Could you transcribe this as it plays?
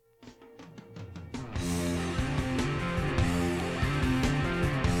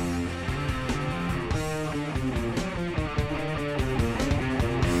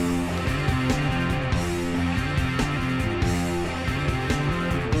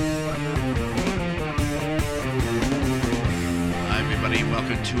everybody.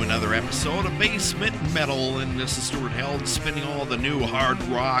 Welcome to another episode of Basement Metal. And this is Stuart Held spinning all the new hard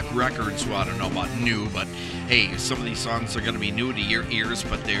rock records. Well, I don't know about new, but hey, some of these songs are going to be new to your ears,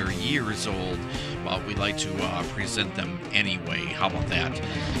 but they're years old. Well, we like to present them anyway. How about that?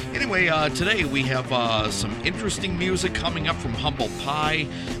 Anyway, today we have some interesting music coming up from Humble Pie,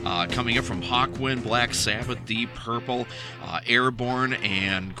 coming up from Hawkwind, Black Sabbath, Deep Purple, Airborne,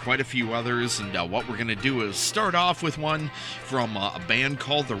 and quite a few others. And what we're going to do is start off with one from a band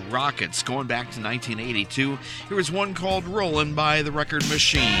called The Rockets, going back to 1982. Here's one called Rollin' by the Record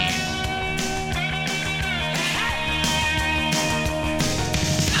Machine.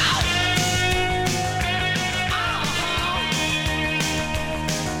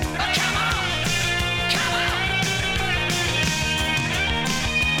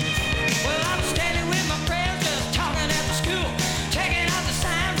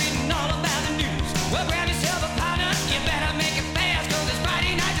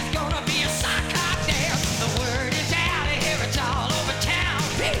 The word is out, I hear it's all over town.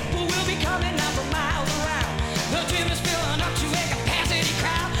 People will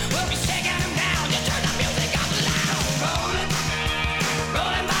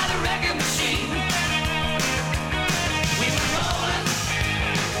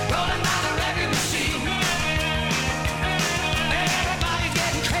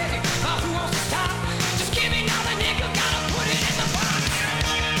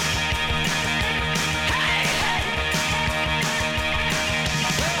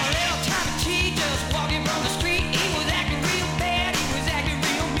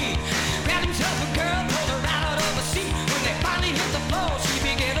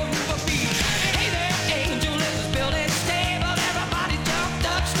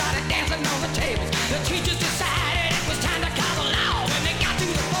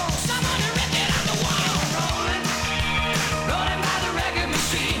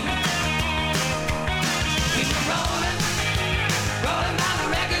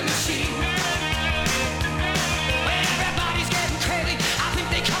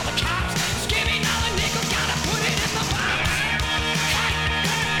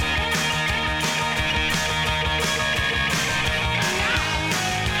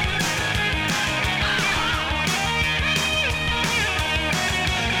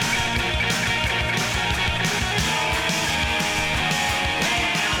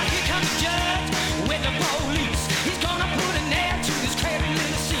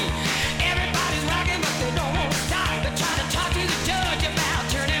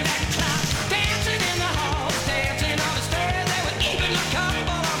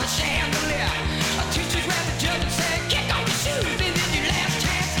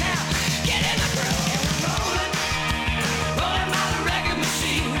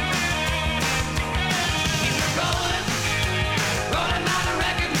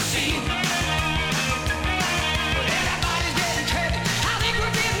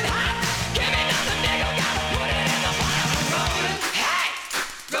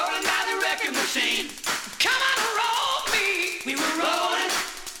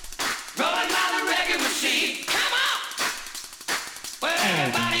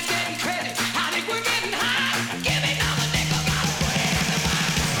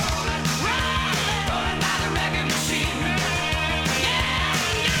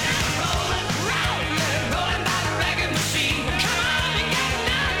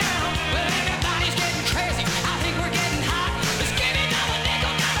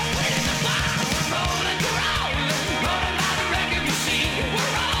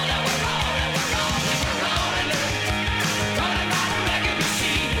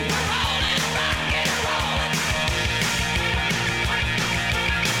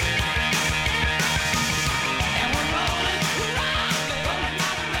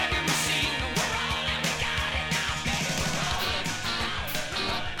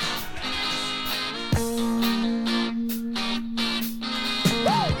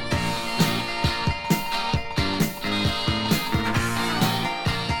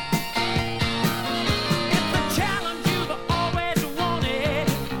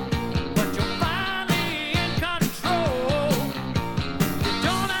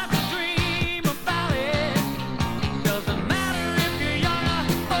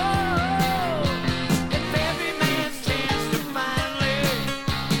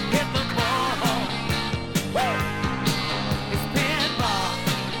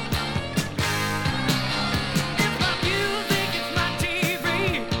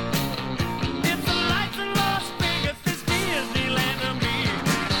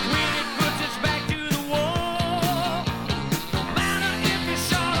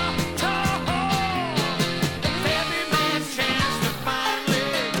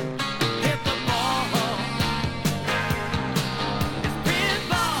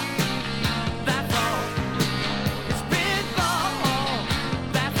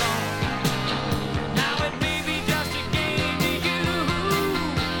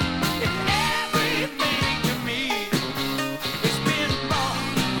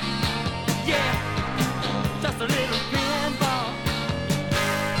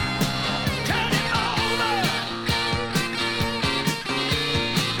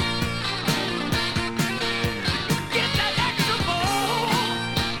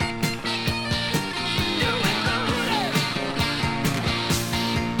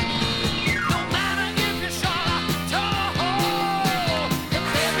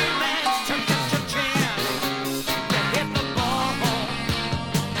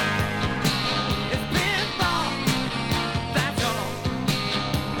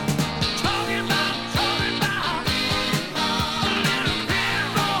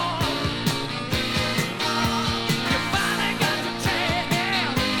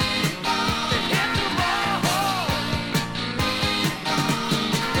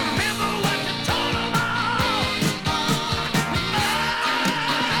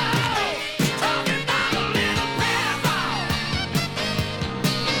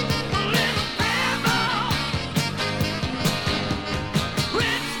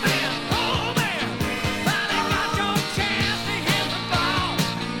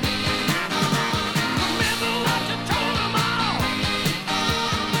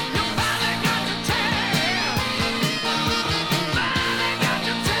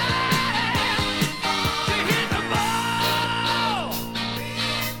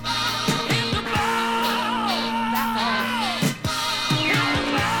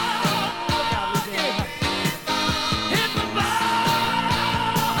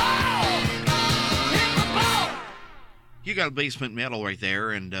got a Basement Metal right there,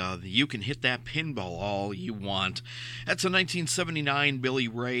 and you can hit that pinball all you want. That's a 1979 Billy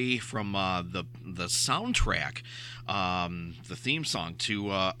Ray from the soundtrack, the theme song to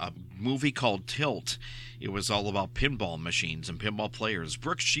a movie called Tilt. It was all about pinball machines and pinball players.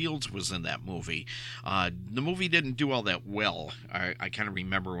 Brooke Shields was in that movie. The movie didn't do all that well. I kind of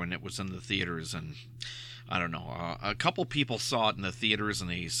remember when it was in the theaters, and I don't know, a couple people saw it in the theaters and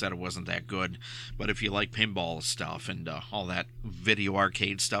they said it wasn't that good. But if you like pinball stuff and all that video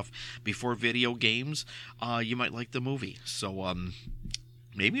arcade stuff before video games, you might like the movie. So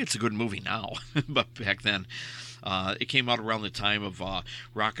maybe it's a good movie now, but back then, it came out around the time of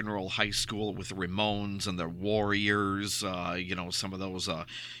Rock and Roll High School with the Ramones and the Warriors, some of those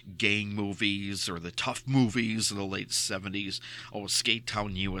gang movies or the tough movies in the late 70s. Oh, Skate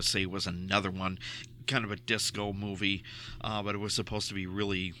Town USA was another one, kind of a disco movie, but it was supposed to be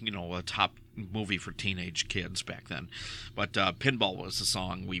really, a top movie for teenage kids back then. But Pinball was the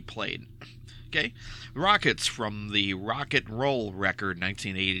song we played. Okay, Rockets from the Rock and Roll record,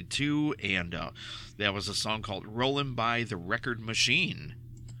 1982, and that was a song called Rollin' by the Record Machine.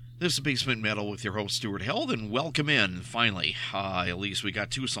 This is Basement Metal with your host, Stuart Held, and welcome in, finally. At least we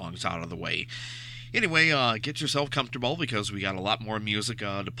got 2 songs out of the way. Anyway, get yourself comfortable because we got a lot more music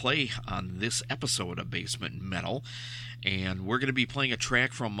to play on this episode of Basement Metal. And we're going to be playing a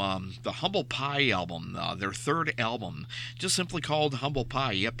track from the Humble Pie album, their 3rd album, just simply called Humble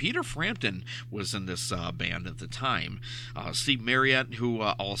Pie. Yeah, Peter Frampton was in this band at the time. Steve Marriott, who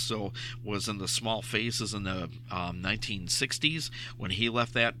also was in the Small Faces in the 1960s. When he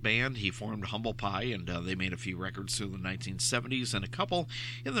left that band, he formed Humble Pie, and they made a few records through the 1970s and a couple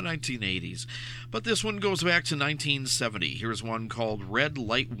in the 1980s. But this one goes back to 1970. Here's one called Red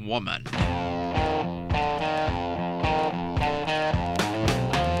Light Woman.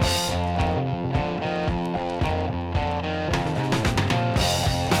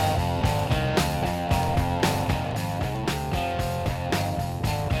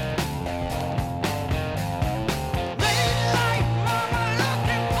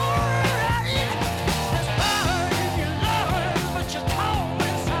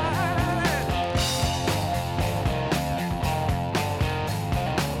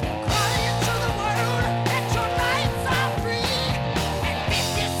 Crying to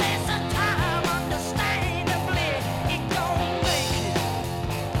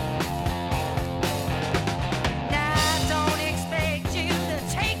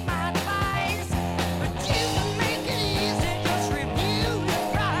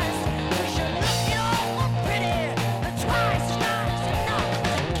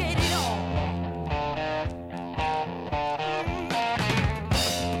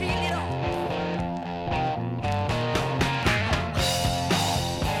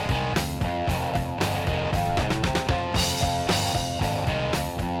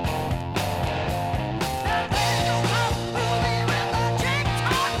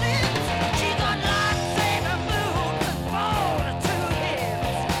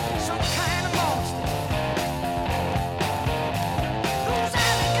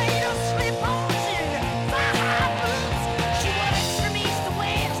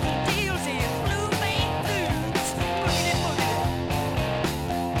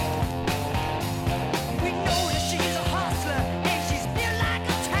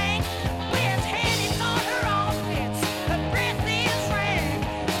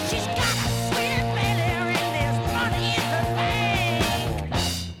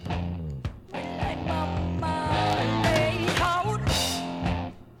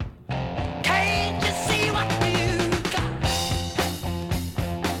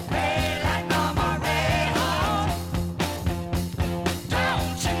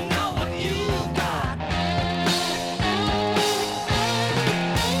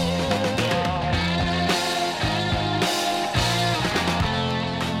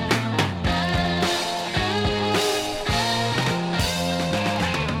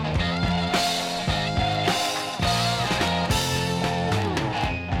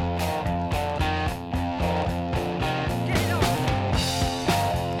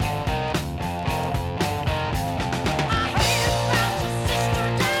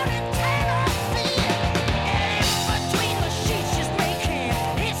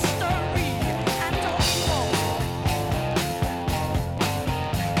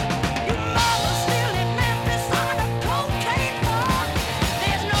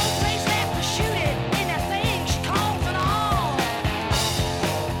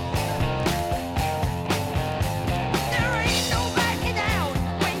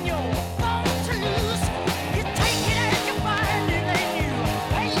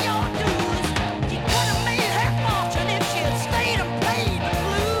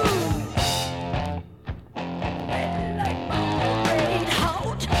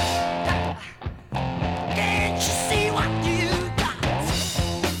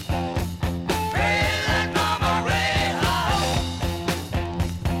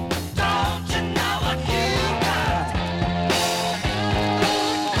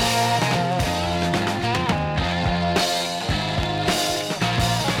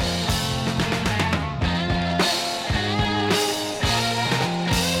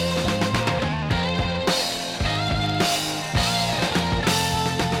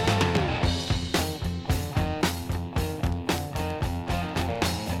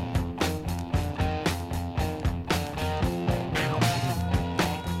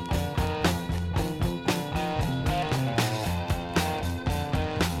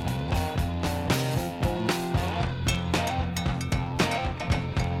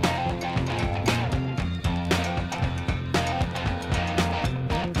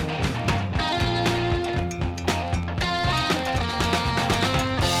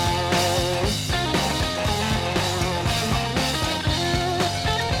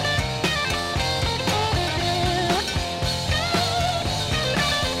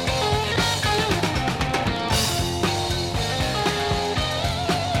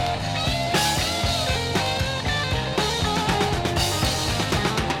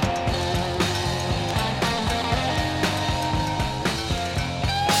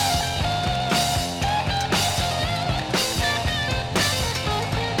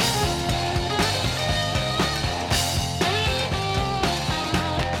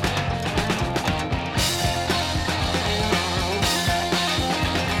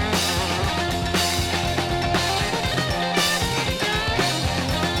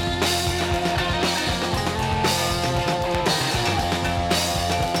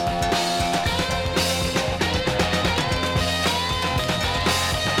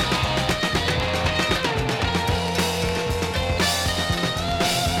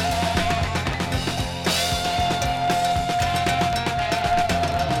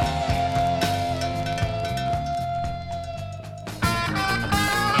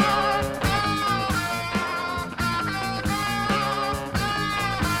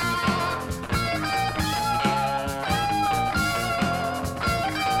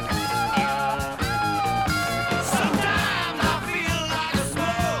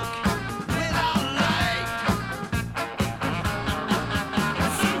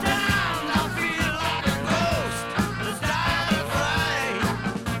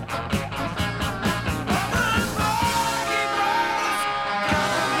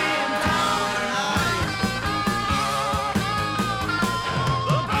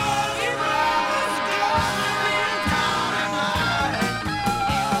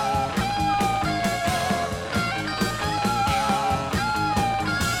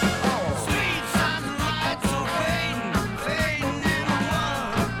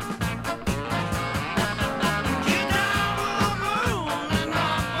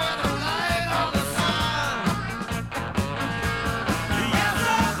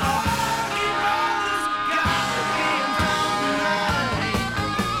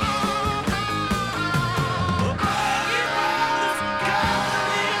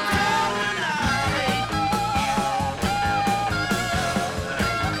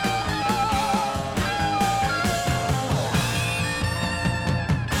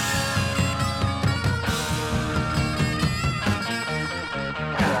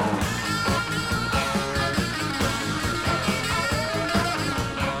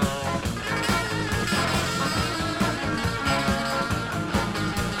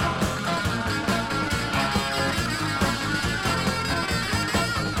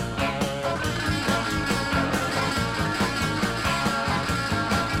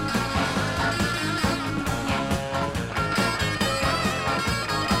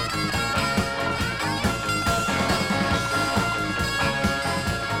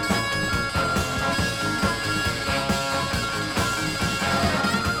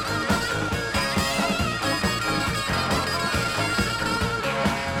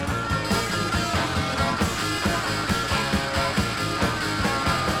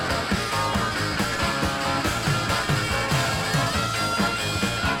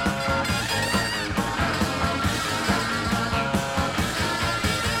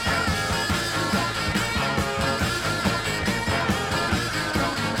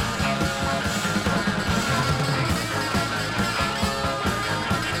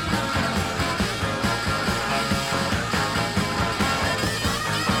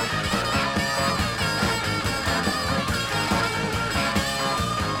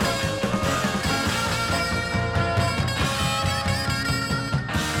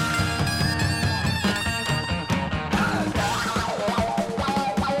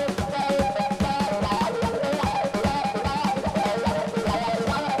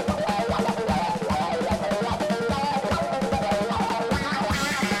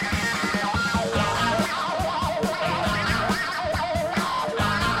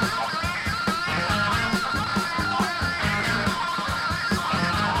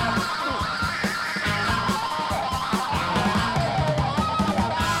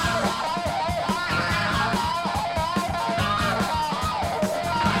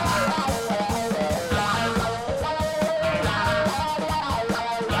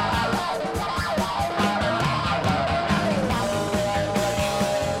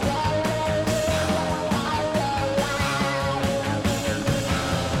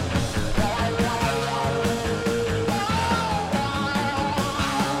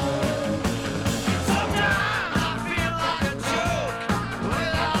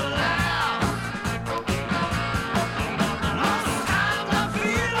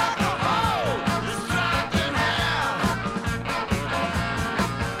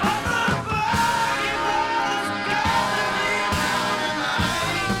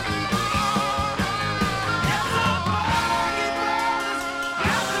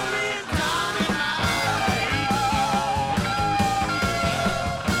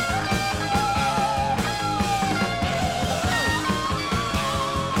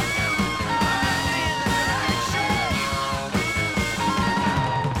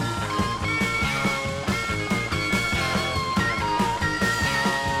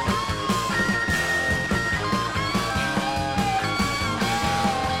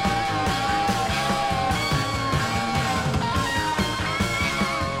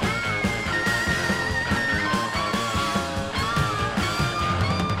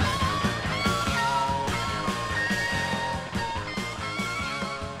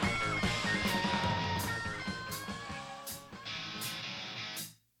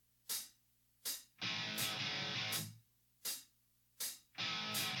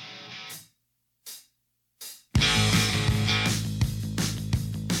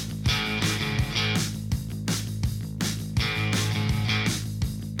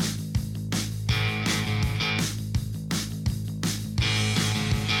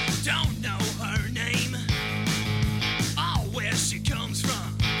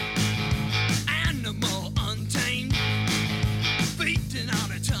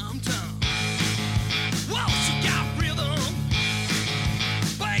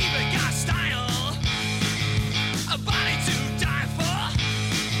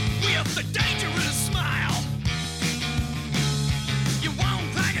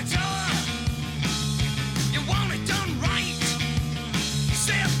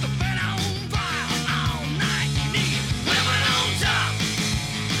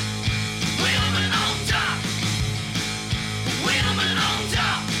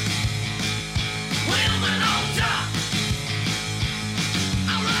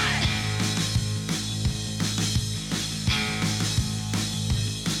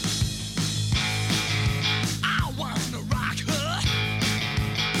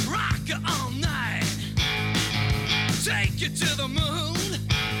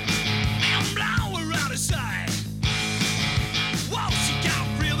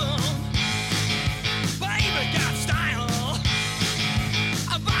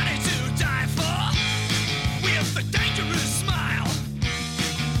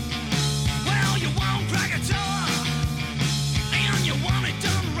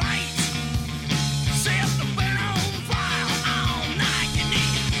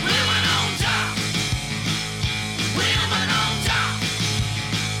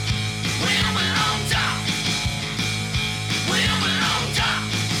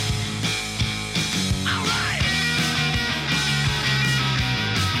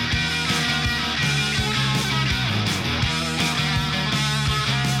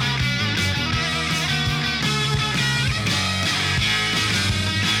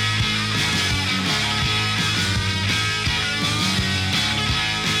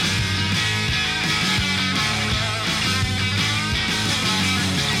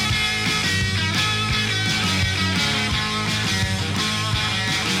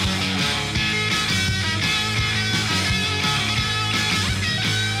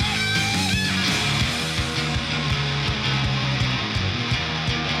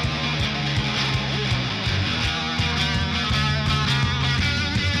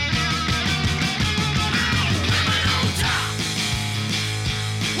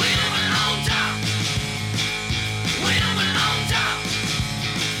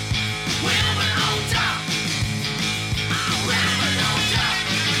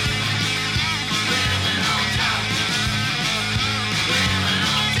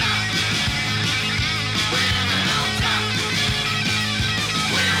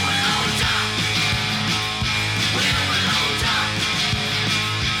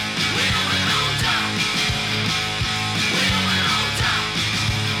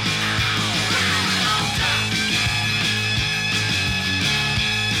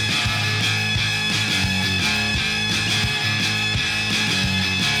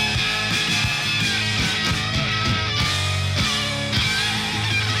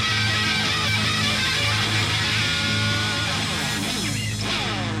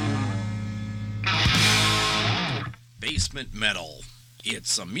Basement Metal.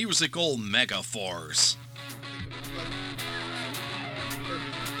 It's a musical megaforce.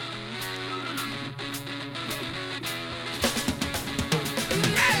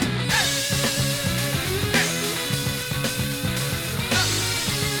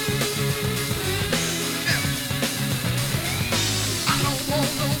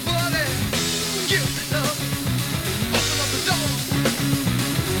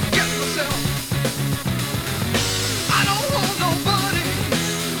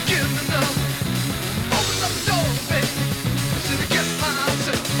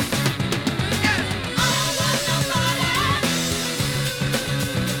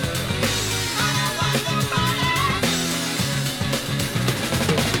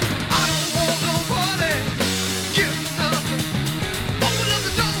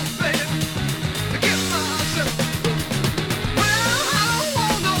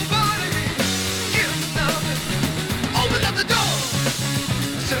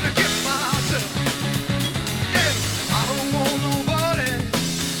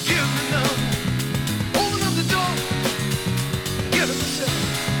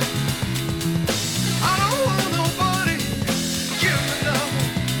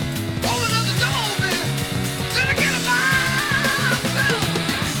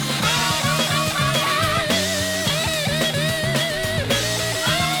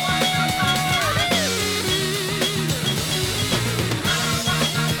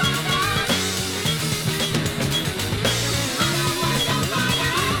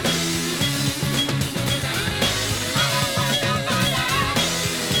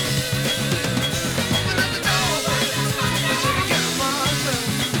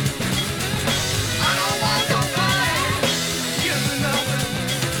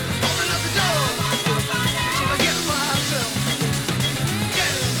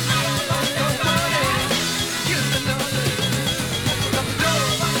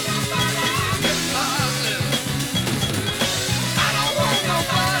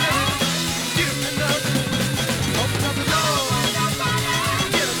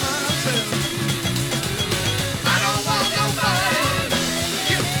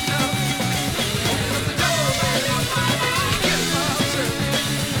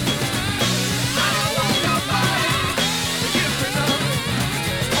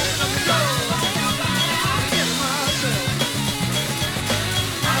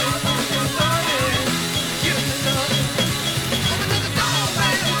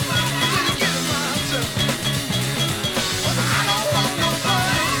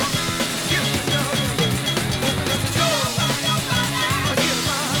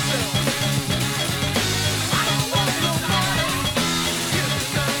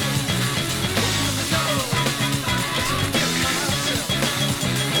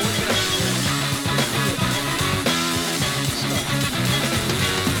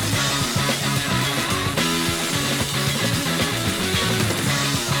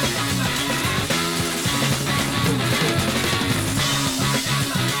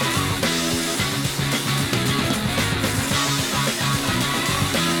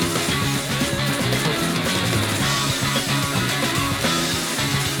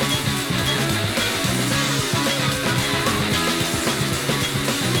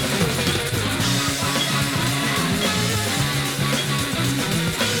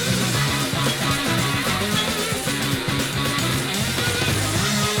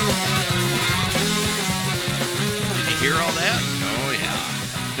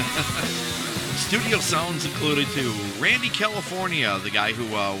 Studio sounds included too. Randy California, the guy who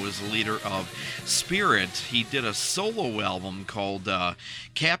was the leader of Spirit, he did a solo album called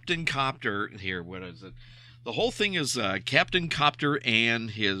Captain Copter. Here, what is it? The whole thing is Captain Copter and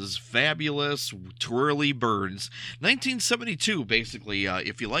his fabulous twirly birds. 1972, basically.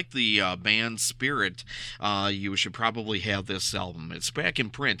 If you like the band Spirit, you should probably have this album. It's back in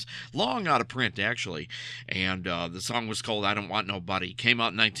print. Long out of print, actually. And the song was called I Don't Want Nobody. Came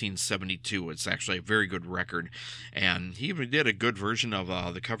out in 1972. It's actually a very good record. And he even did a good version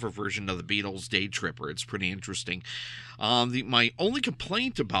of the cover version of the Beatles' Day Tripper. It's pretty interesting. My only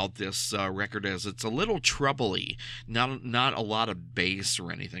complaint about this record is it's a little troubly, not a lot of bass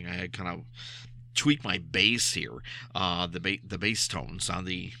or anything. I kind of tweak my bass here, the bass tones on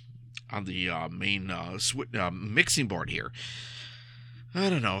the main mixing board here. I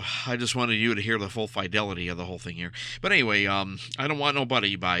don't know. I just wanted you to hear the full fidelity of the whole thing here. But anyway, I Don't Want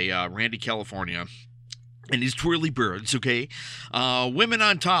Nobody by Randy California. and these twirly birds, okay? Women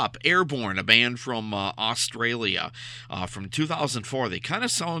on Top, Airborne, a band from Australia from 2004. They kind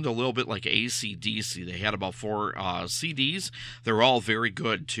of sound a little bit like AC/DC. They had about 4 CDs. They're all very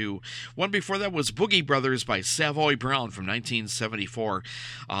good, too. One before that was Boogie Brothers by Savoy Brown from 1974.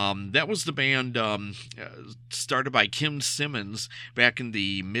 That was the band started by Kim Simmons back in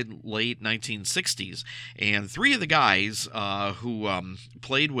the mid-late 1960s. And 3 of the guys who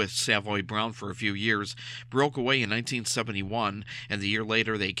played with Savoy Brown for a few years broke away in 1971, and the year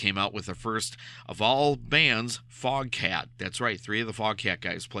later they came out with the first of all bands, Foghat. That's right, 3 of the Foghat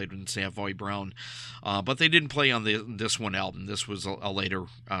guys played in Savoy Brown, but they didn't play on this one album. This was a later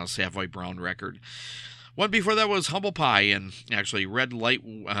Savoy Brown record. One before that was Humble Pie, and actually Red Light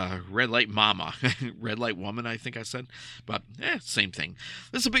Mama. Red Light Woman, I think I said. But, same thing.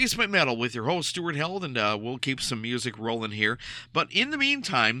 This is Basement Metal with your host, Stuart Held, and we'll keep some music rolling here. But in the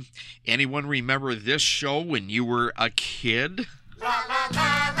meantime, anyone remember this show when you were a kid?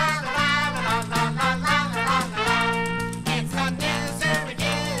 It's a news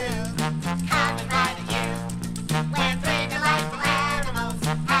review, coming right at you. Where 3 delightful animals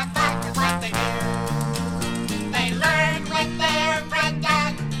have fun with what they do. They learn with their friend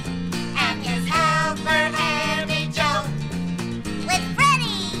Doug and his helper Harry Joe. With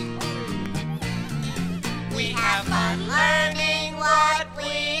Freddy, we have fun learning what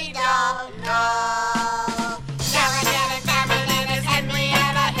we don't know.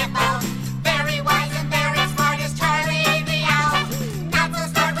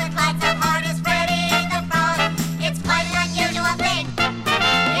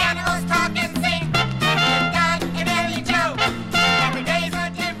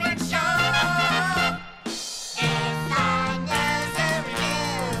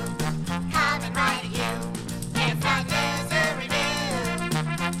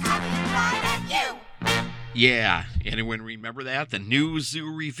 Yeah, anyone remember that? The New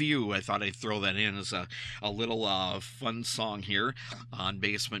Zoo Review. I thought I'd throw that in as a little fun song here on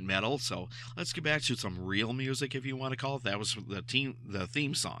Basement Metal. So let's get back to some real music, if you want to call it. That was the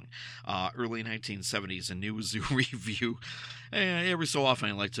theme song, early 1970s, a New Zoo Review. Every so often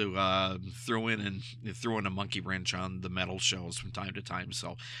I like to throw in a monkey wrench on the metal shows from time to time.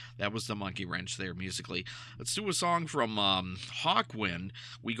 So that was the monkey wrench there musically. Let's do a song from Hawkwind.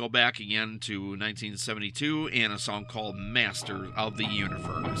 We go back again to 1972 and a song called Master of the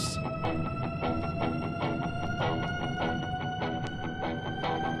Universe.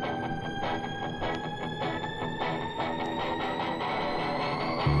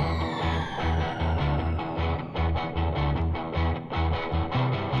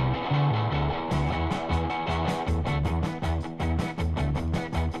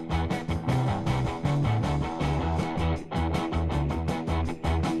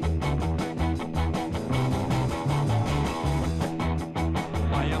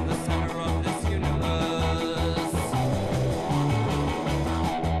 I am the center of this universe.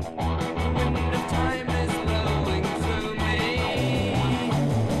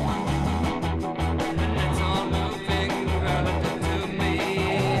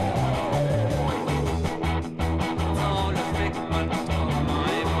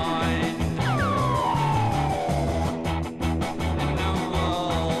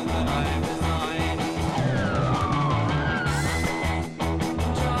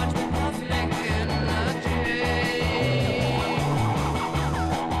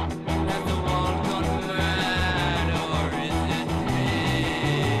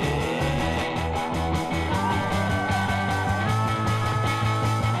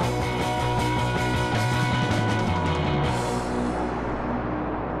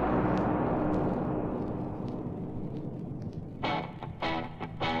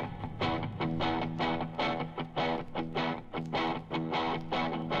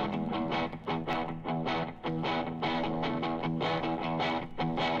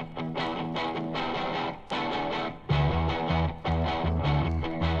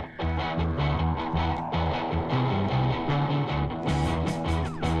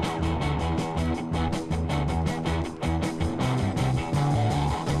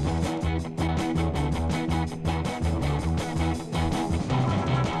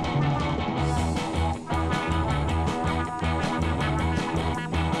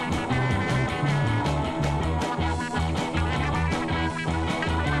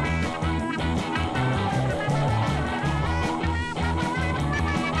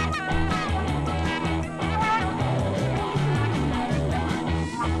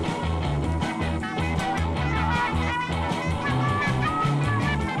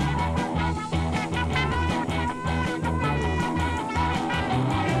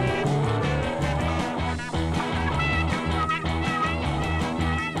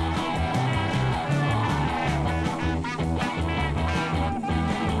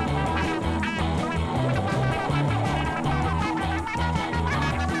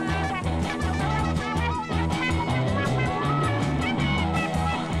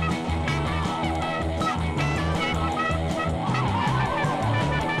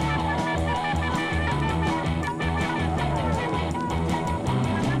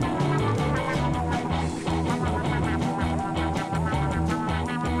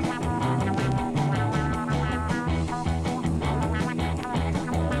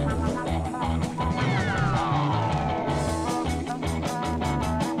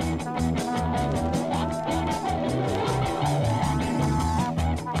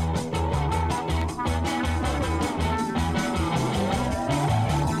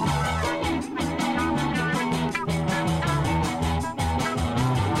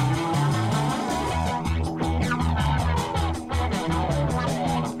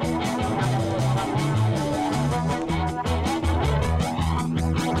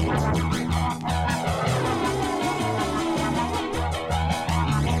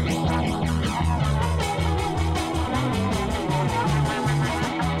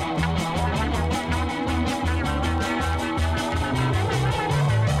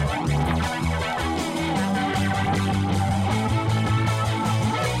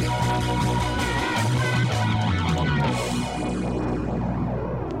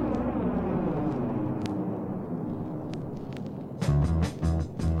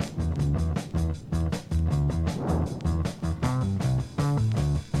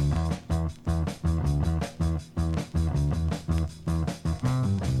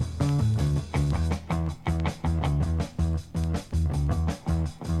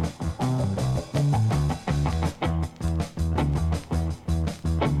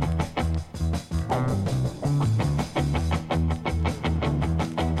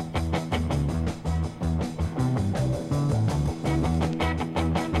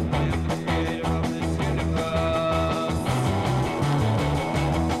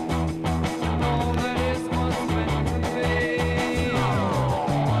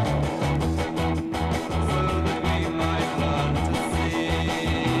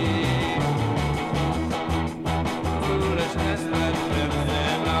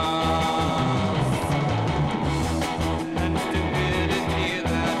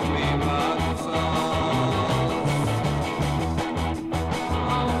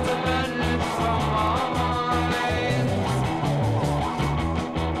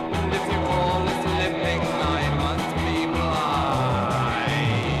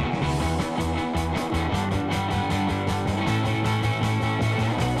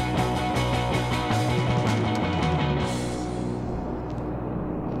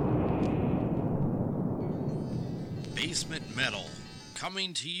 Basement Metal,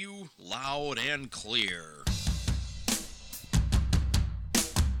 coming to you loud and clear.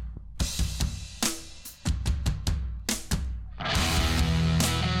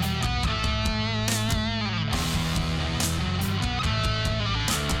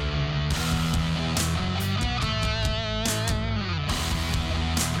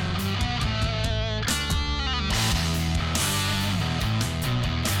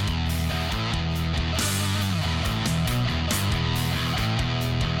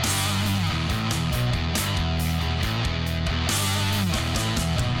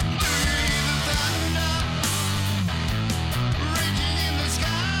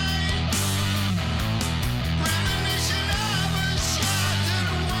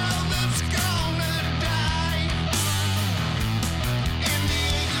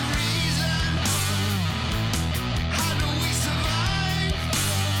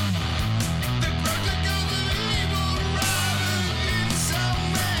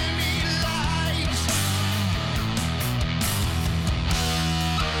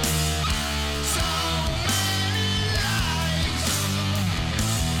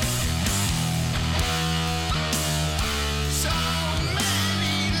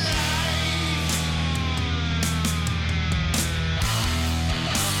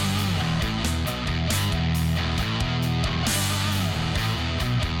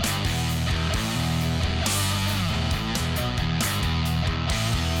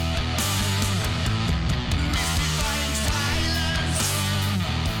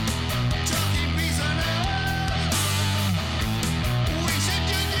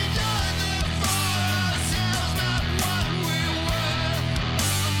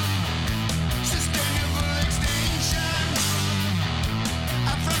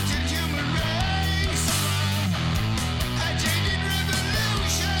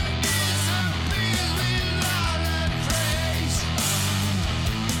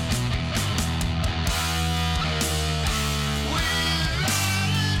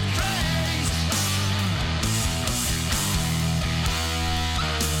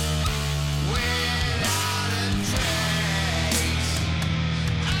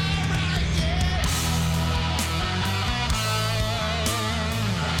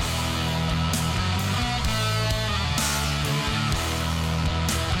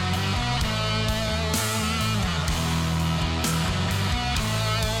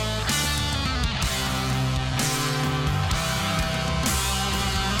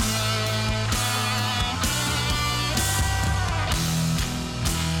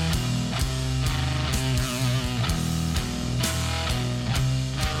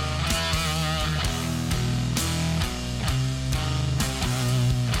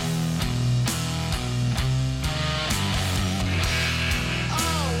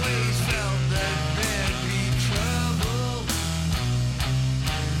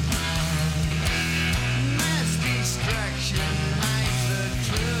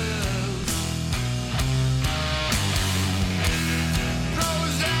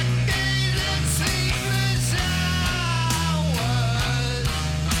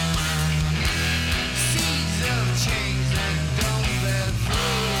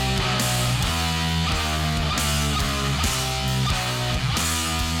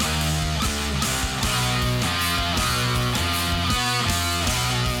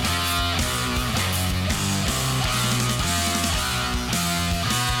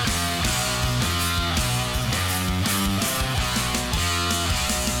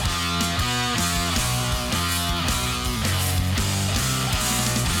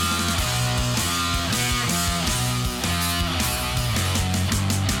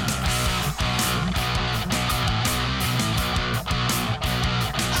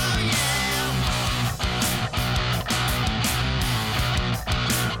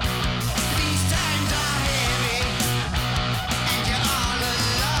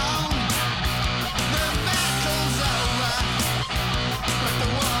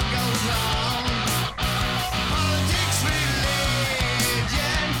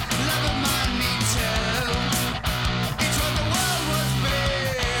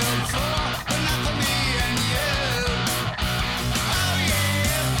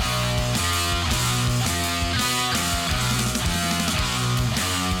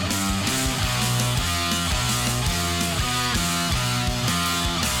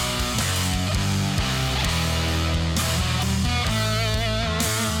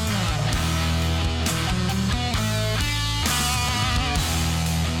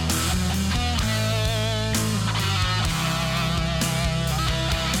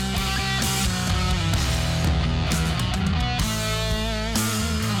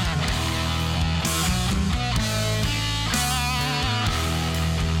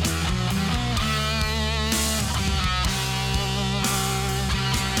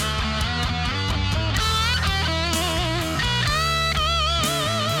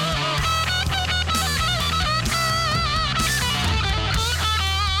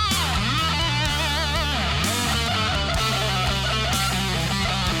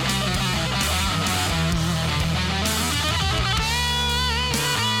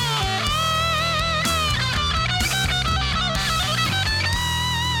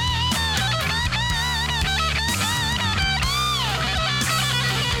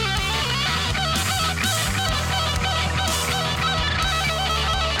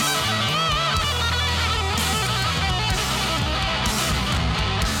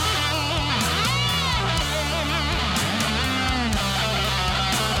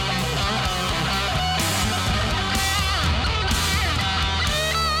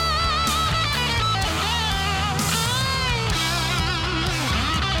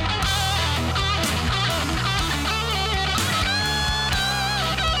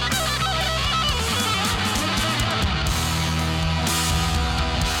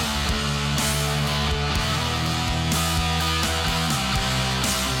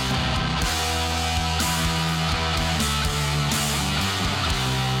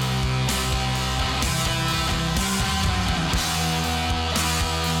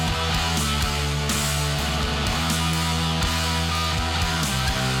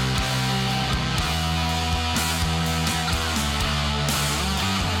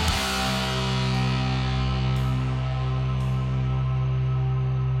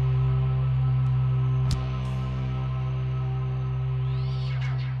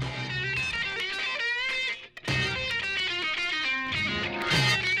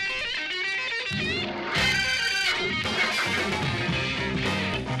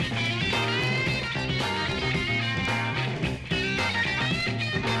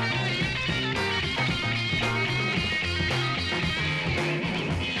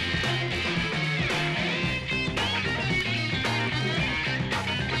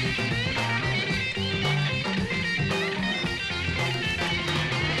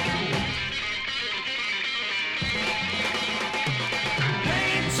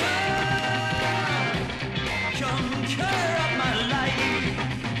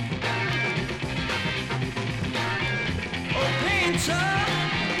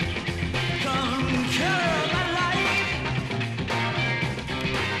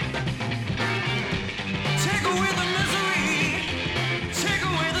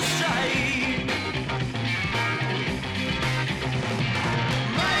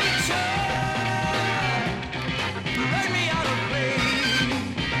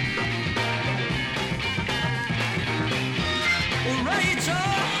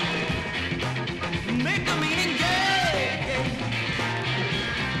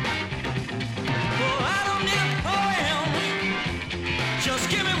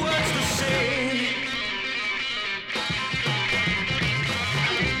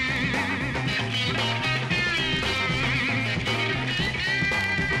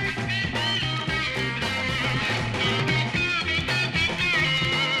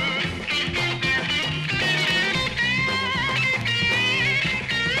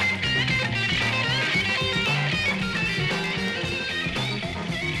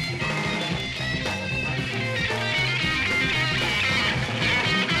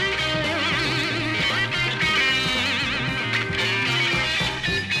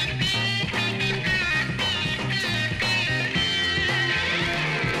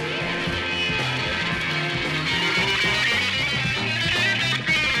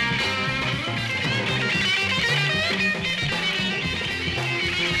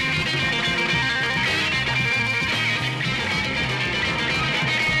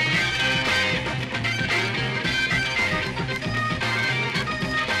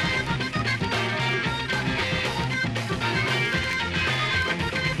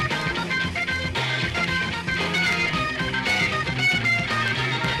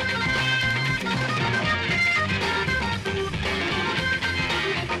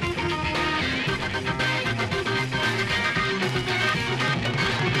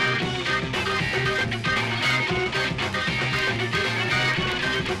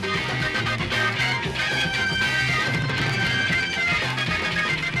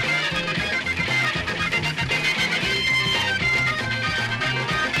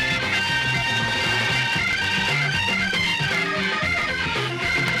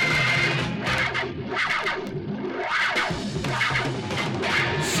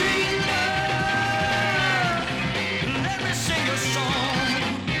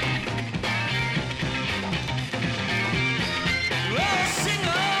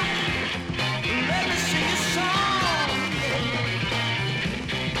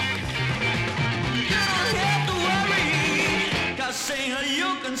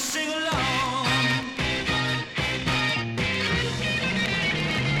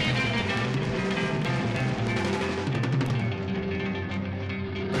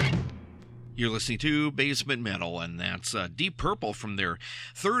 You're listening to Basement Metal, and that's Deep Purple from their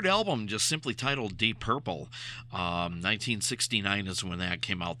third album, just simply titled Deep Purple. 1969 is when that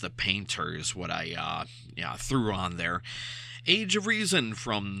came out. The Painter is what I threw on there. Age of Reason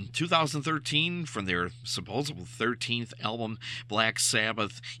from 2013 from their supposed 13th album, Black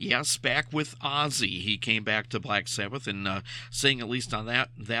Sabbath. Yes, back with Ozzy. He came back to Black Sabbath and sang at least on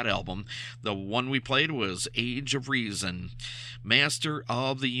that album. The one we played was Age of Reason. Master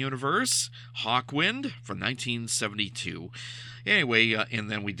of the Universe, Hawkwind from 1972. Anyway,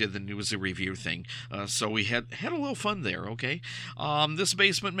 and then we did the news and review thing. So we had a little fun there, okay? This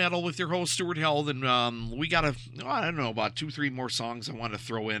Basement Metal with your host, Stuart Held, and we got about 2-3 more songs I want to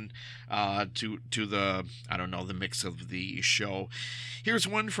throw in to the mix of the show. Here's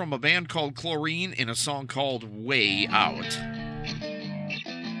one from a band called Chlorine in a song called Way Out.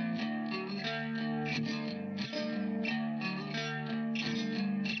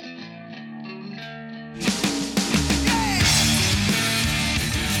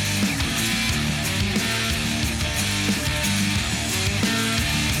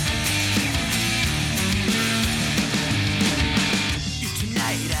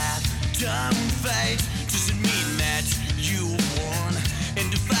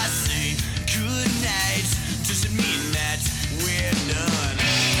 Doesn't mean that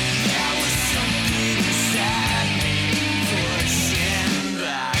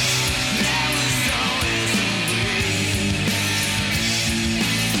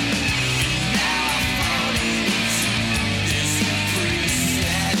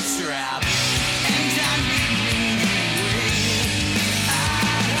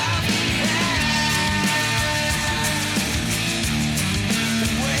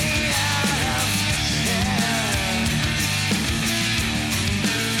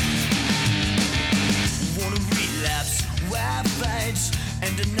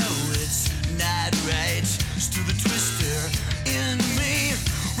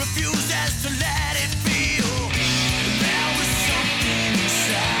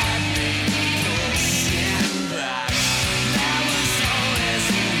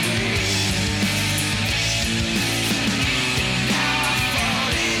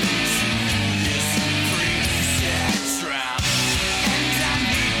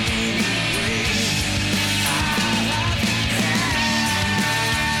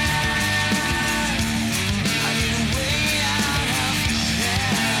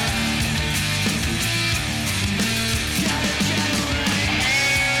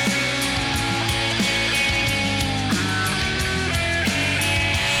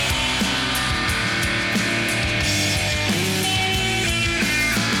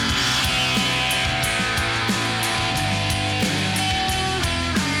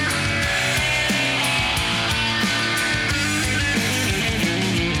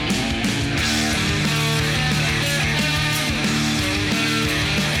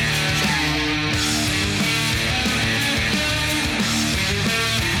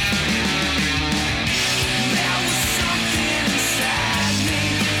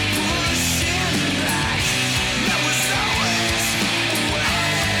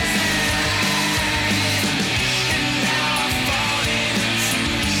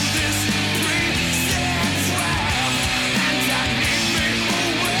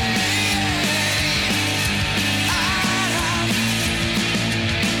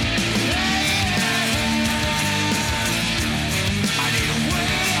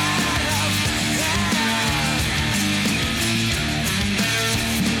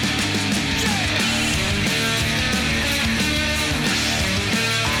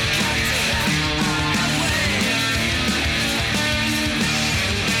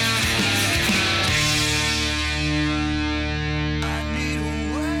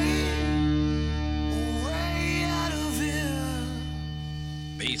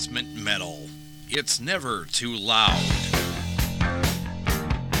Basement Metal. It's never too loud.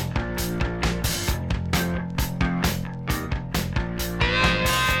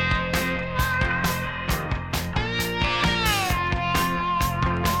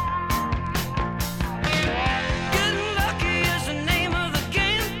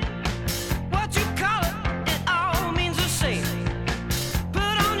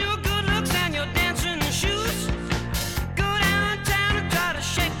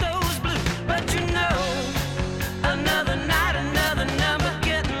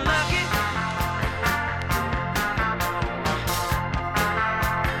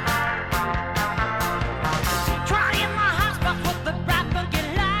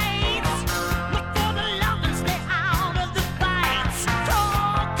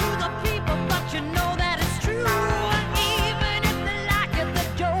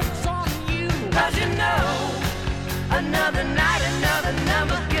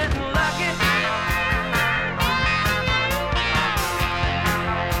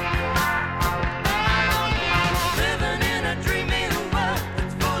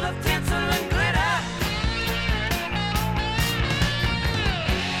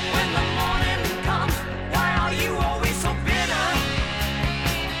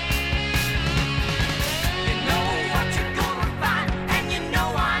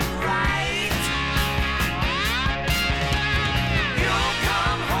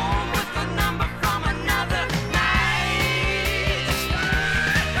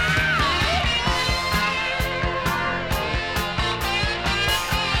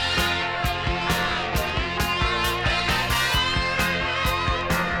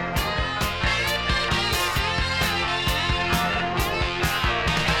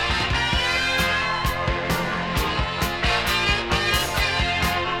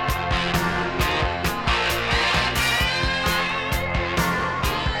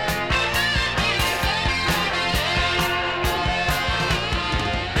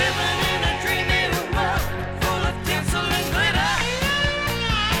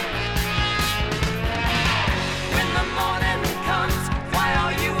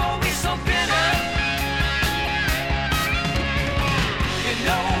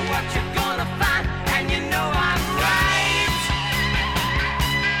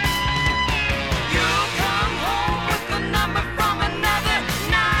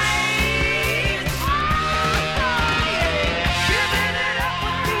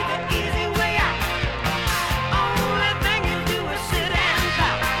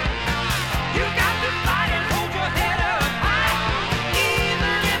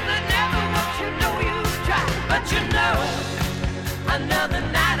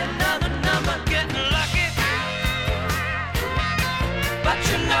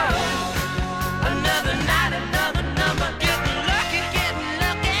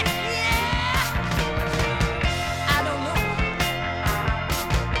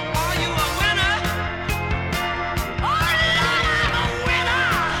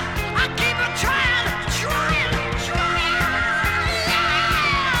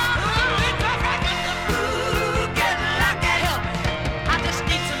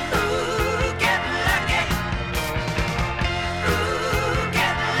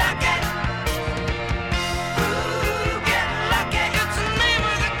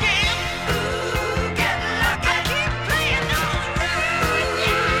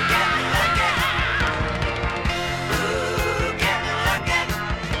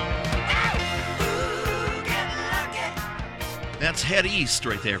 That's Head East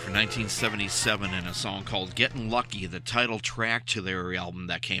right there from 1977 in a song called Getting Lucky, the title track to their album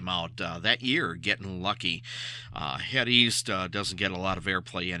that came out that year, Getting Lucky. Head East doesn't get a lot of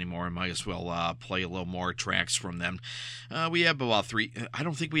airplay anymore. I might as well play a little more tracks from them. We have about three. I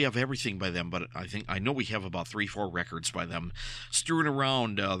don't think we have everything by them, but I know we have about 3-4 records by them strewn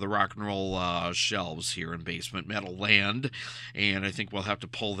around the rock and roll shelves here in Basement Metal Land, and I think we'll have to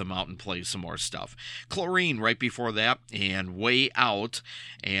pull them out and play some more stuff. Chlorine right before that, and Way Out,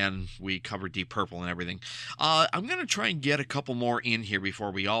 and we covered Deep Purple and everything. I'm going to try and get a couple more in here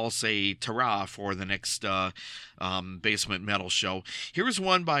before we all say ta-ra for the next Basement Metal show. Here's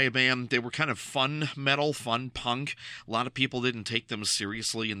one by a band. They were kind of fun metal, fun punk. A lot of people didn't take them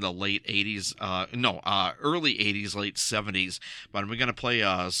seriously in the late 80s, early 80s, late 70s, but we're going to play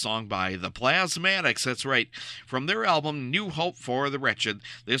a song by the Plasmatics, that's right, from their album New Hope for the Wretched.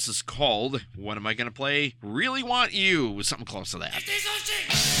 This is called, what am I going to play? Really Want You, something close to that.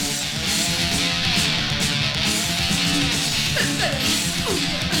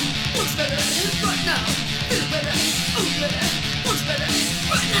 What's better is right now. Feel better, oh better. What's better is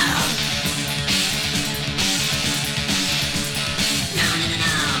right now. No, no, no,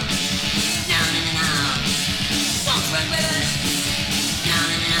 no.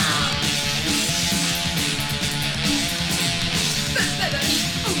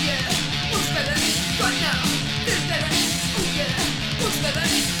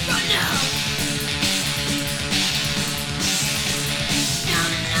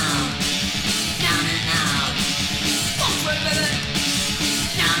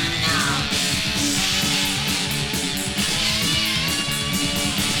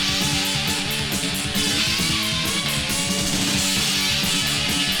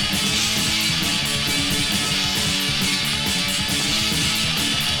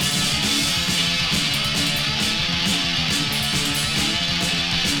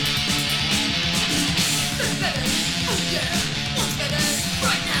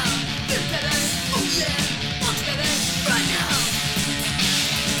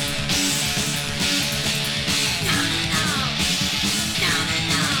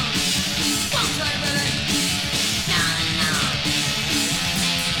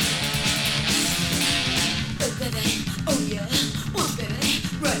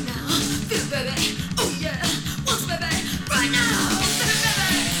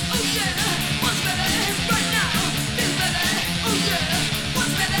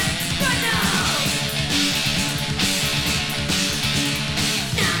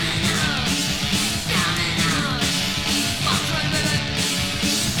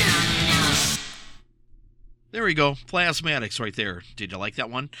 There we go. Plasmatics right there. Did you like that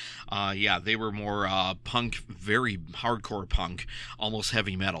one? Yeah, they were more punk, very hardcore punk, almost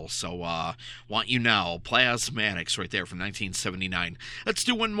heavy metal. So, Want You Now, Plasmatics right there from 1979. Let's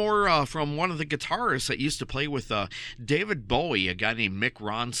do one more from one of the guitarists that used to play with David Bowie, a guy named Mick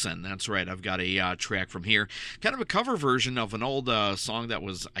Ronson. That's right, I've got a track from here. Kind of a cover version of an old song that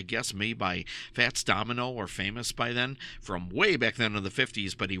was, I guess, made by Fats Domino, or famous by then, from way back then in the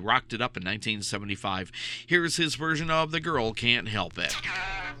 50s, but he rocked it up in 1975. Here's his version of The Girl Can't Help It.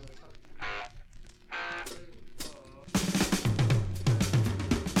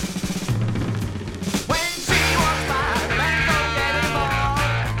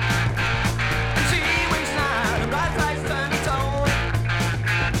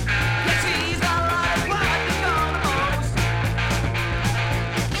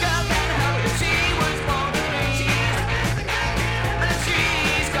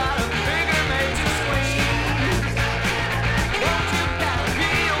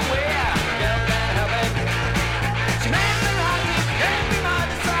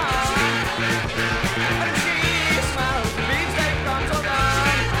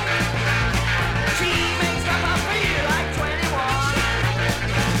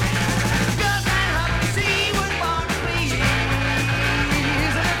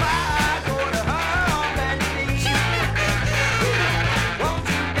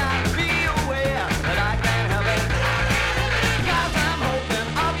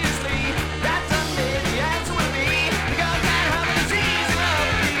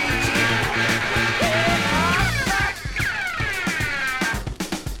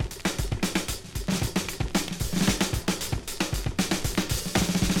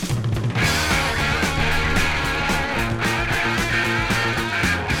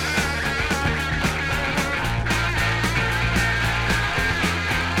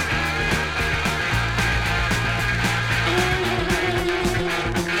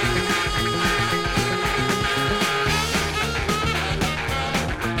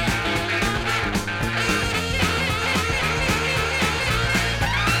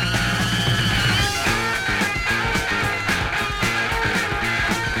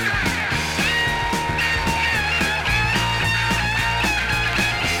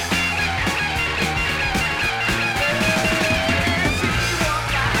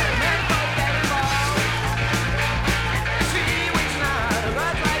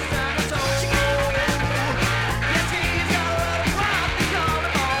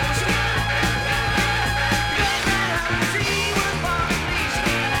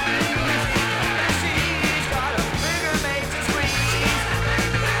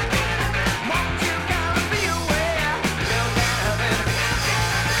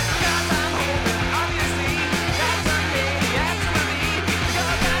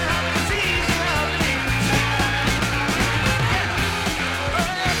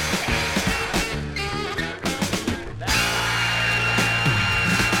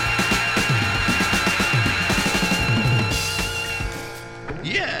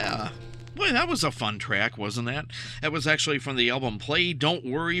 That was a fun track, wasn't that? That was actually from the album Play Don't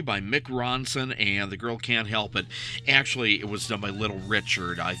Worry by Mick Ronson and The Girl Can't Help It. Actually, it was done by Little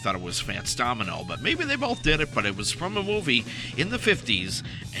Richard. I thought it was Fats Domino, but maybe they both did it, but it was from a movie in the 50s,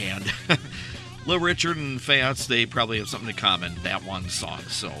 and Little Richard and Fats, they probably have something in common, that one song.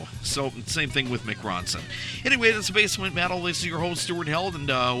 So same thing with Mick Ronson. Anyway, this is Basement Metal. This is your host, Stuart Held, and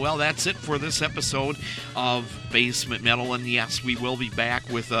well, that's it for this episode of Basement Metal. And yes, we will be back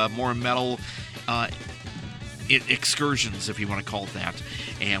with more metal excursions, if you want to call it that.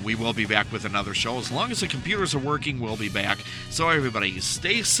 And we will be back with another show. As long as the computers are working, we'll be back. So everybody,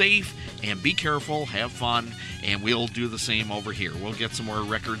 stay safe and be careful, have fun, and we'll do the same over here. We'll get some more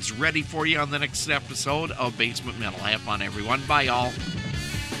records ready for you on the next episode of Basement Metal. Have fun, everyone. Bye, y'all.